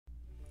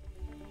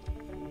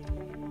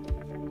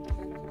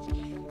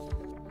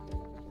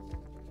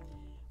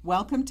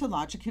Welcome to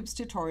Logicube's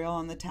tutorial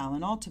on the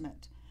Talon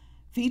Ultimate.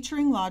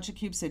 Featuring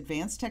Logicube's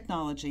advanced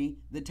technology,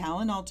 the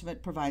Talon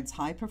Ultimate provides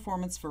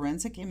high-performance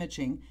forensic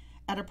imaging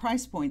at a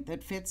price point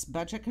that fits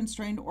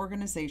budget-constrained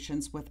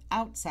organizations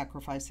without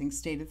sacrificing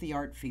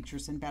state-of-the-art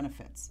features and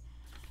benefits.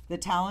 The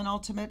Talon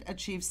Ultimate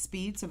achieves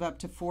speeds of up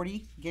to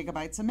 40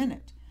 gigabytes a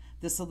minute.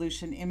 The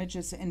solution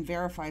images and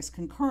verifies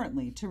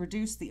concurrently to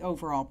reduce the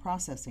overall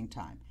processing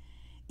time.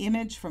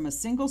 Image from a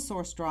single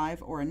source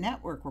drive or a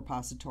network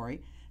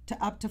repository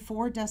to up to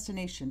 4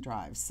 destination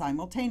drives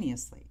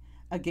simultaneously.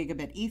 A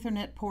gigabit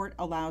Ethernet port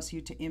allows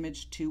you to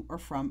image to or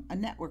from a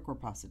network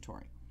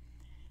repository.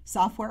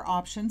 Software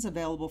options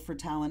available for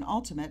Talon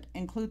Ultimate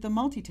include the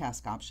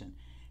multitask option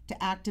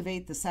to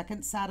activate the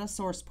second SATA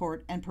source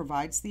port and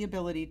provides the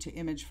ability to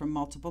image from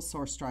multiple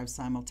source drives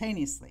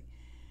simultaneously.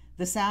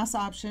 The SAS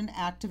option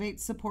activates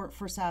support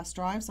for SAS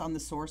drives on the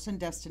source and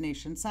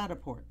destination SATA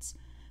ports.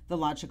 The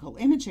logical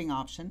imaging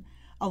option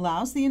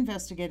allows the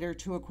investigator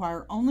to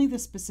acquire only the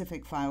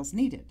specific files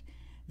needed.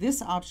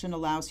 This option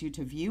allows you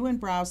to view and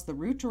browse the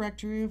root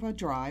directory of a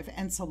drive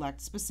and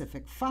select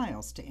specific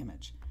files to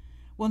image.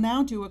 We'll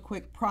now do a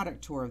quick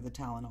product tour of the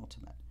Talon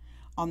Ultimate.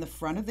 On the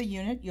front of the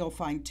unit, you'll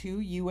find 2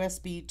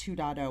 USB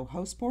 2.0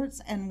 host ports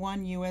and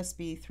 1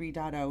 USB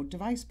 3.0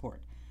 device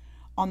port.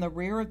 On the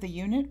rear of the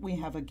unit, we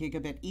have a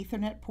gigabit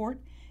Ethernet port,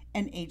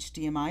 an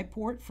HDMI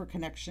port for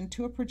connection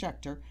to a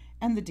projector,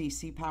 and the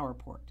DC power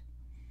port.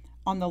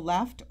 On the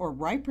left or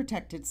right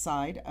protected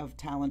side of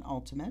Talon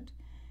Ultimate,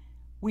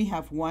 we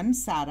have 1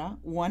 SATA,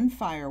 1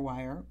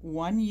 FireWire,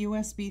 1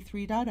 USB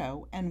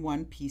 3.0, and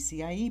 1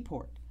 PCIe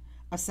port.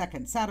 A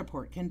second SATA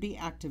port can be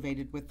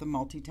activated with the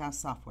multitask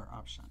software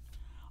option.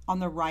 On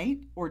the right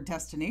or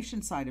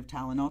destination side of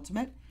Talon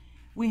Ultimate,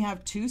 we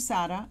have 2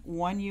 SATA,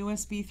 1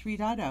 USB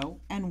 3.0,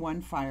 and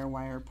 1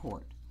 FireWire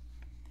port.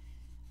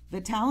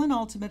 The Talon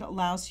Ultimate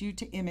allows you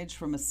to image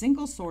from a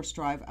single source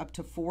drive up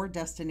to 4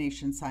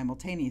 destinations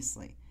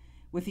simultaneously.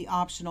 With the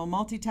optional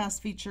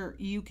multitask feature,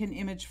 you can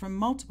image from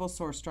multiple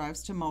source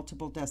drives to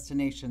multiple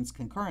destinations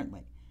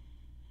concurrently.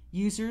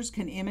 Users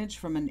can image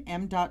from an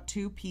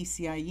M.2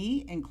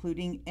 PCIe,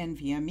 including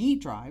NVMe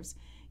drives,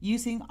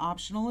 using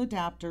optional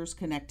adapters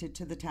connected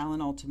to the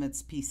Talon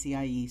Ultimate's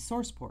PCIe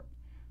source port.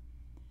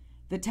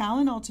 The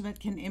Talon Ultimate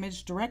can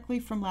image directly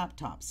from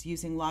laptops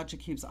using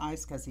Logicube's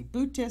iSCSI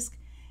boot disk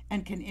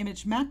and can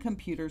image Mac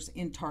computers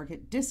in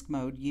target disk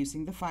mode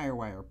using the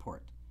FireWire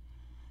port.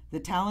 The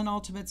Talon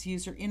Ultimate's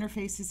user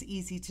interface is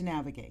easy to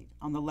navigate.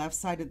 On the left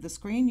side of the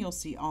screen, you'll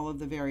see all of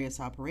the various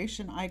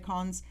operation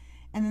icons,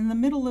 and in the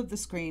middle of the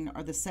screen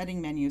are the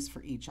setting menus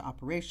for each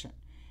operation.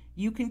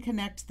 You can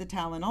connect the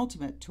Talon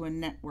Ultimate to a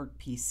network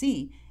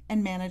PC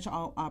and manage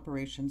all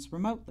operations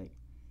remotely.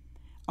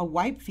 A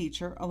wipe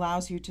feature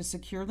allows you to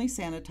securely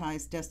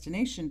sanitize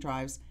destination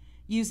drives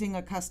using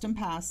a custom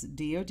pass,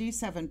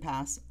 DoD7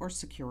 pass, or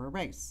secure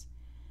erase.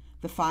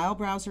 The file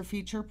browser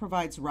feature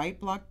provides write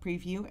block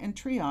preview and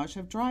triage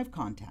of drive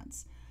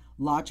contents.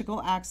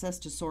 Logical access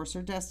to source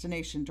or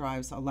destination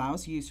drives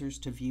allows users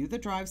to view the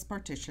drive's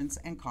partitions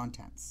and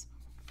contents.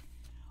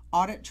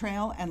 Audit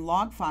trail and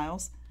log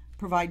files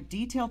provide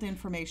detailed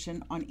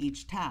information on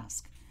each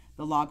task.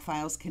 The log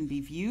files can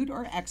be viewed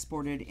or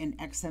exported in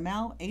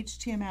XML,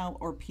 HTML,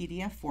 or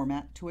PDF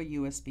format to a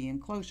USB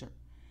enclosure.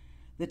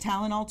 The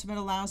Talon Ultimate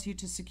allows you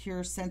to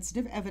secure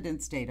sensitive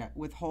evidence data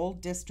with whole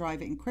disk drive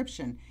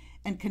encryption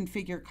and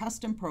configure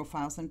custom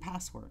profiles and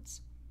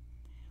passwords.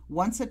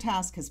 Once a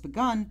task has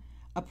begun,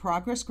 a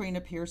progress screen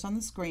appears on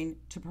the screen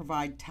to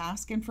provide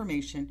task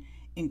information,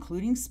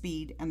 including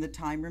speed and the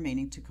time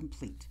remaining to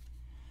complete.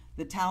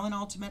 The Talon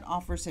Ultimate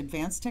offers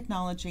advanced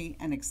technology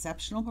and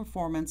exceptional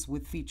performance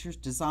with features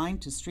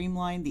designed to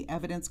streamline the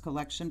evidence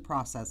collection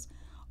process,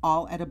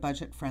 all at a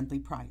budget-friendly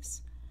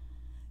price.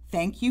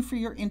 Thank you for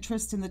your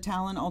interest in the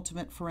Talon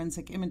Ultimate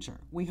Forensic Imager.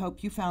 We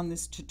hope you found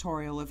this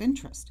tutorial of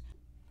interest.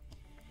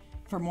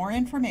 For more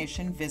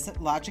information, visit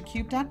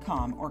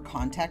logicube.com or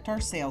contact our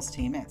sales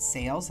team at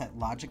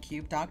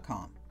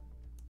sales@logicube.com.